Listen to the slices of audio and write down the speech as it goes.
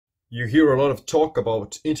You hear a lot of talk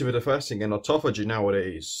about intermittent fasting and autophagy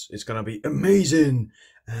nowadays. It's gonna be amazing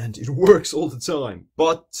and it works all the time.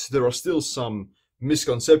 But there are still some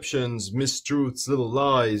misconceptions, mistruths, little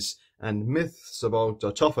lies, and myths about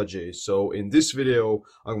autophagy. So in this video,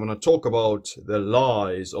 I'm gonna talk about the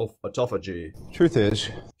lies of autophagy. Truth is,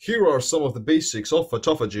 here are some of the basics of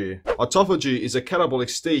autophagy. Autophagy is a catabolic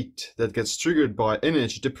state that gets triggered by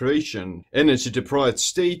energy deprivation. Energy deprived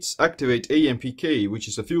states activate AMPK, which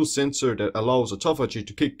is a fuel sensor that allows autophagy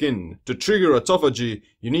to kick in. To trigger autophagy,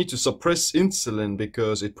 you need to suppress insulin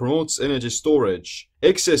because it promotes energy storage.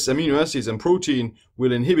 Excess amino acids and protein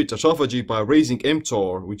will inhibit autophagy by raising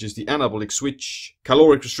mTOR, which is the anabolic switch.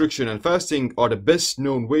 Caloric restriction and fasting are the best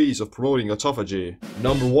known ways of promoting autophagy.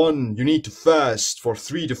 Number 1, you need to fast for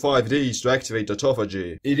 3 to 5 days to activate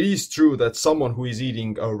autophagy. It is true that someone who is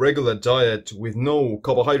eating a regular diet with no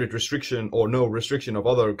carbohydrate restriction or no restriction of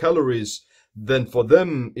other calories, then for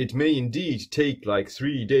them it may indeed take like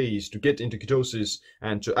 3 days to get into ketosis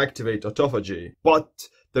and to activate autophagy. But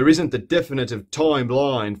there isn't a definitive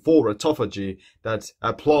timeline for autophagy that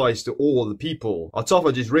applies to all the people.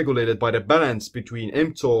 Autophagy is regulated by the balance between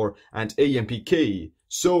mTOR and AMPK.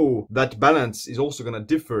 So that balance is also going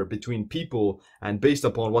to differ between people and based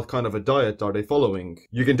upon what kind of a diet are they following.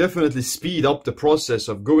 You can definitely speed up the process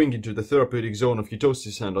of going into the therapeutic zone of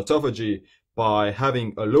ketosis and autophagy by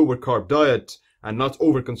having a lower carb diet and not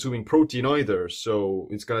over consuming protein either, so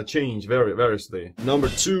it's gonna change variously. Number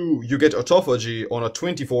 2, you get autophagy on a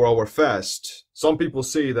 24-hour fast. Some people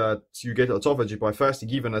say that you get autophagy by fasting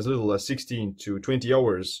even as little as 16 to 20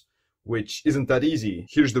 hours, which isn't that easy.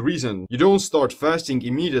 Here's the reason. You don't start fasting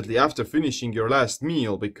immediately after finishing your last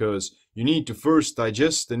meal because you need to first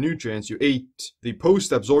digest the nutrients you ate. The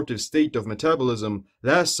post-absorptive state of metabolism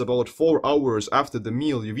lasts about 4 hours after the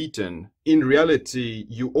meal you've eaten. In reality,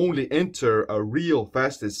 you only enter a real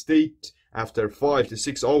fasted state after 5 to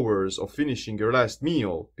 6 hours of finishing your last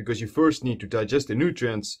meal, because you first need to digest the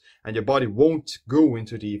nutrients and your body won't go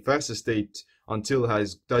into the fasted state until it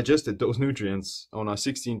has digested those nutrients. On a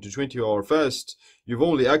 16 to 20 hour fast, you've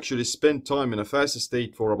only actually spent time in a fasted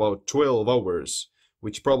state for about 12 hours,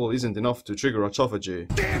 which probably isn't enough to trigger autophagy.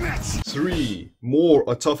 Damn it! 3. More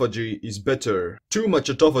autophagy is better. Too much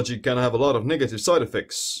autophagy can have a lot of negative side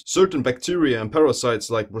effects. Certain bacteria and parasites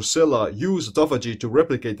like Brucella use autophagy to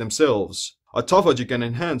replicate themselves. Autophagy can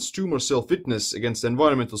enhance tumor cell fitness against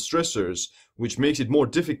environmental stressors, which makes it more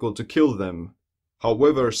difficult to kill them.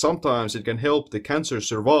 However, sometimes it can help the cancer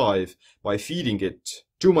survive by feeding it.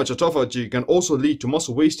 Too much autophagy can also lead to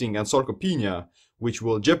muscle wasting and sarcopenia, which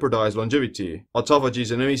will jeopardize longevity. Autophagy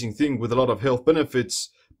is an amazing thing with a lot of health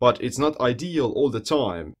benefits, but it's not ideal all the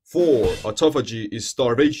time. 4. Autophagy is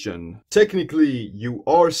starvation. Technically, you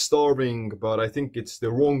are starving, but I think it's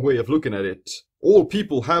the wrong way of looking at it. All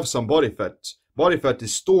people have some body fat. Body fat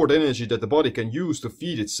is stored energy that the body can use to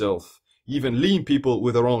feed itself. Even lean people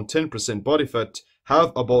with around 10% body fat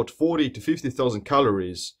have about 40 to 50,000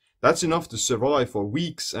 calories. That's enough to survive for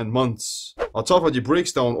weeks and months. Autophagy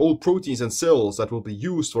breaks down old proteins and cells that will be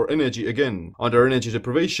used for energy again. Under energy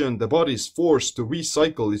deprivation, the body is forced to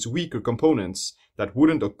recycle its weaker components that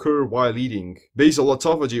wouldn't occur while eating. Basal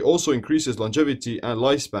autophagy also increases longevity and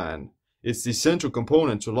lifespan. It's the central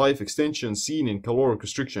component to life extension seen in caloric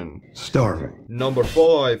restriction. starving. Number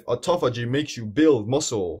 5, autophagy makes you build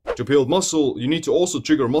muscle. To build muscle, you need to also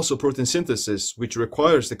trigger muscle protein synthesis, which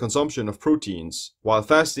requires the consumption of proteins. While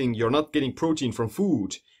fasting, you're not getting protein from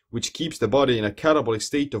food, which keeps the body in a catabolic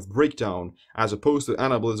state of breakdown, as opposed to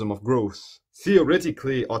anabolism of growth.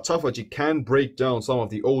 Theoretically, autophagy can break down some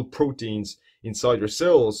of the old proteins inside your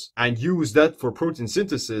cells and use that for protein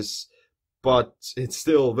synthesis, but it's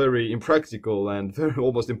still very impractical and very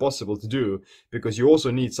almost impossible to do, because you also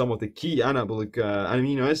need some of the key anabolic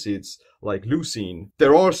amino acids like leucine.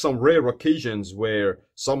 There are some rare occasions where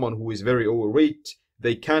someone who is very overweight,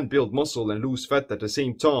 they can build muscle and lose fat at the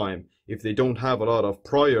same time if they don't have a lot of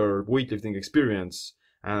prior weightlifting experience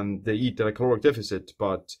and they eat at a caloric deficit.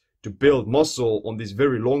 But to build muscle on these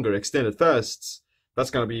very longer extended fasts, that's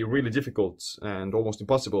gonna be really difficult and almost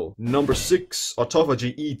impossible. Number 6,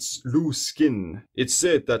 autophagy eats loose skin. It's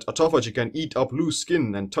said that autophagy can eat up loose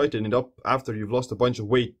skin and tighten it up after you've lost a bunch of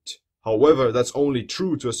weight. However, that's only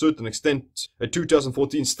true to a certain extent. A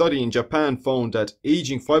 2014 study in Japan found that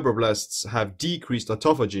aging fibroblasts have decreased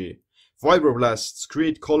autophagy. Fibroblasts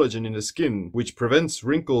create collagen in the skin, which prevents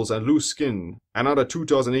wrinkles and loose skin. Another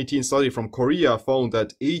 2018 study from Korea found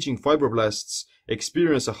that aging fibroblasts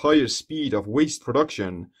experience a higher speed of waste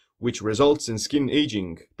production, which results in skin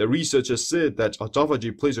aging. The researchers said that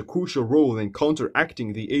autophagy plays a crucial role in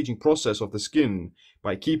counteracting the aging process of the skin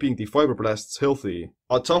by keeping the fibroblasts healthy.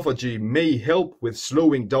 Autophagy may help with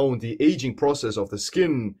slowing down the aging process of the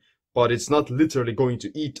skin, but it's not literally going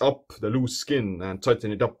to eat up the loose skin and tighten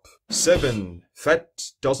it up. 7. Fat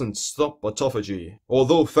doesn't stop autophagy.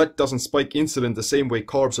 Although fat doesn't spike insulin the same way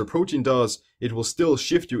carbs or protein does, it will still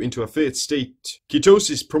shift you into a fat state.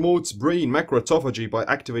 Ketosis promotes brain macroautophagy by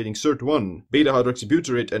activating SIRT1.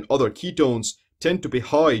 Beta-hydroxybutyrate and other ketones tend to be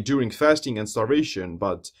high during fasting and starvation,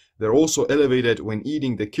 but they're also elevated when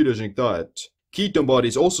eating the ketogenic diet. Ketone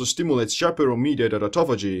bodies also stimulate chaperone-mediated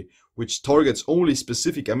autophagy, which targets only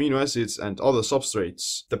specific amino acids and other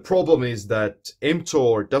substrates. The problem is that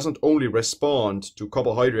mTOR doesn't only respond to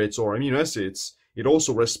carbohydrates or amino acids, it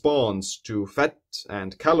also responds to fat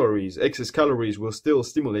and calories. Excess calories will still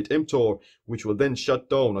stimulate mTOR, which will then shut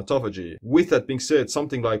down autophagy. With that being said,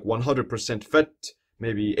 something like 100% fat,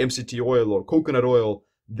 maybe MCT oil or coconut oil,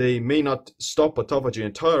 they may not stop autophagy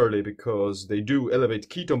entirely because they do elevate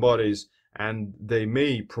ketone bodies, and they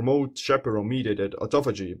may promote chaperone-mediated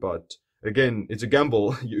autophagy, but again, it's a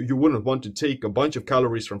gamble. You wouldn't want to take a bunch of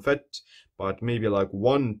calories from fat, but maybe like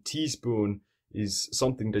 1 teaspoon is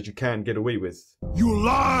something that you can get away with. You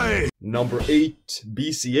lie! Number 8.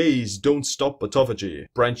 BCAAs don't stop autophagy.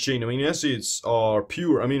 Branched chain amino acids are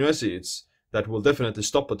pure amino acids that will definitely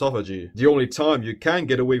stop autophagy. The only time you can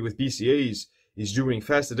get away with BCAAs is during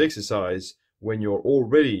fasted exercise, when you're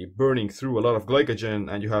already burning through a lot of glycogen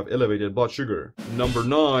and you have elevated blood sugar. Number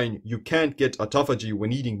 9. You can't get autophagy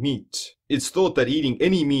when eating meat. It's thought that eating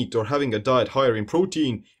any meat or having a diet higher in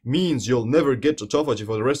protein means you'll never get autophagy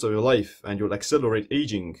for the rest of your life and you'll accelerate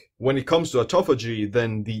aging. When it comes to autophagy,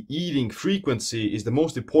 then the eating frequency is the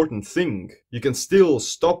most important thing. You can still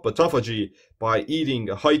stop autophagy by eating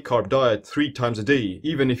a high-carb diet 3 times a day,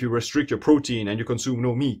 even if you restrict your protein and you consume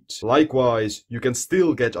no meat. Likewise, you can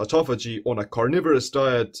still get autophagy on a carnivorous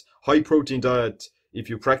diet, high-protein diet, if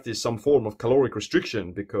you practice some form of caloric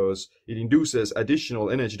restriction, because it induces additional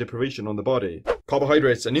energy deprivation on the body.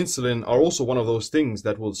 Carbohydrates and insulin are also one of those things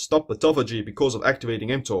that will stop autophagy because of activating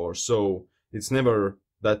mTOR, so it's never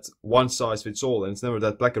that one size fits all and it's never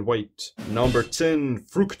that black and white. Number 10.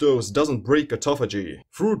 Fructose doesn't break autophagy.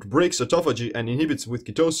 Fruit breaks autophagy and inhibits with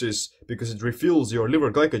ketosis because it refills your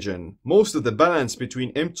liver glycogen. Most of the balance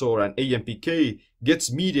between mTOR and AMPK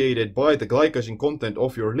gets mediated by the glycogen content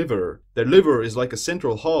of your liver. The liver is like a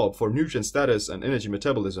central hub for nutrient status and energy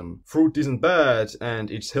metabolism. Fruit isn't bad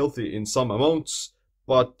and it's healthy in some amounts,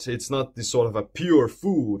 but it's not this sort of a pure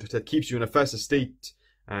food that keeps you in a fasted state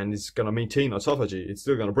and it's gonna maintain autophagy. It's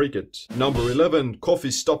still gonna break it. Number 11.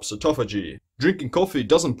 Coffee stops autophagy. Drinking coffee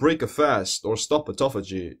doesn't break a fast or stop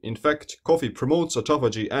autophagy. In fact, coffee promotes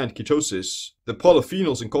autophagy and ketosis. The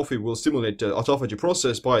polyphenols in coffee will stimulate the autophagy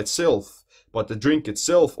process by itself, but the drink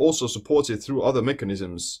itself also supports it through other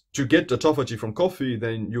mechanisms. To get autophagy from coffee,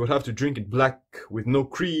 then you would have to drink it black, with no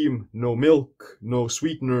cream, no milk, no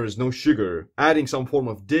sweeteners, no sugar. Adding some form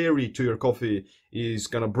of dairy to your coffee is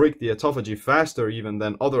gonna break the autophagy faster even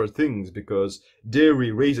than other things, because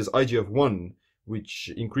dairy raises IGF-1,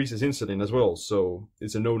 which increases insulin as well, so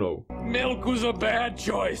it's a no-no. Milk was a bad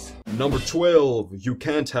choice. Number 12. You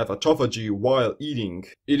can't have autophagy while eating.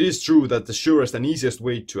 It is true that the surest and easiest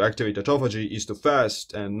way to activate autophagy is to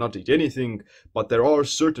fast and not eat anything, but there are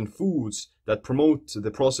certain foods that promote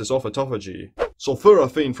the process of autophagy.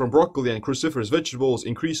 Sulforaphane from broccoli and cruciferous vegetables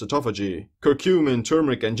increase autophagy. Curcumin,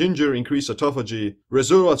 turmeric and ginger increase autophagy.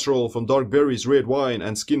 Resveratrol from dark berries, red wine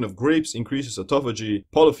and skin of grapes increases autophagy.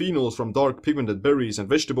 Polyphenols from dark pigmented berries and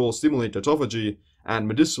vegetables stimulate autophagy. And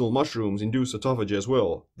medicinal mushrooms induce autophagy as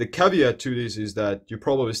well. The caveat to this is that you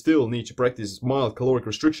probably still need to practice mild caloric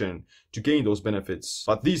restriction to gain those benefits.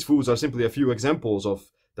 But these foods are simply a few examples of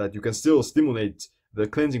that you can still stimulate the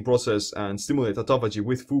cleansing process and stimulate autophagy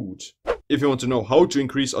with food. If you want to know how to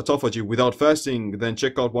increase autophagy without fasting, then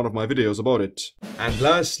check out one of my videos about it. And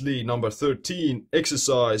lastly, number 13,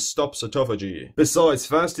 exercise stops autophagy. Besides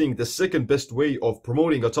fasting, the second best way of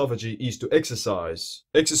promoting autophagy is to exercise.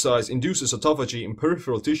 Exercise induces autophagy in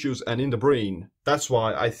peripheral tissues and in the brain. That's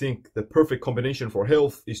why I think the perfect combination for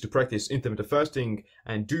health is to practice intermittent fasting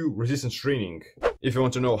and do resistance training. If you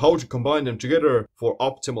want to know how to combine them together for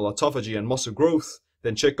optimal autophagy and muscle growth,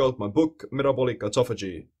 then check out my book, Metabolic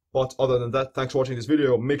Autophagy. But other than that, thanks for watching this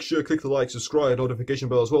video. Make sure to click the like, subscribe, notification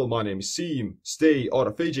bell as well. My name is Seam. Stay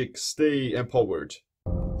autophagic, stay empowered.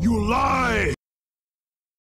 You lie!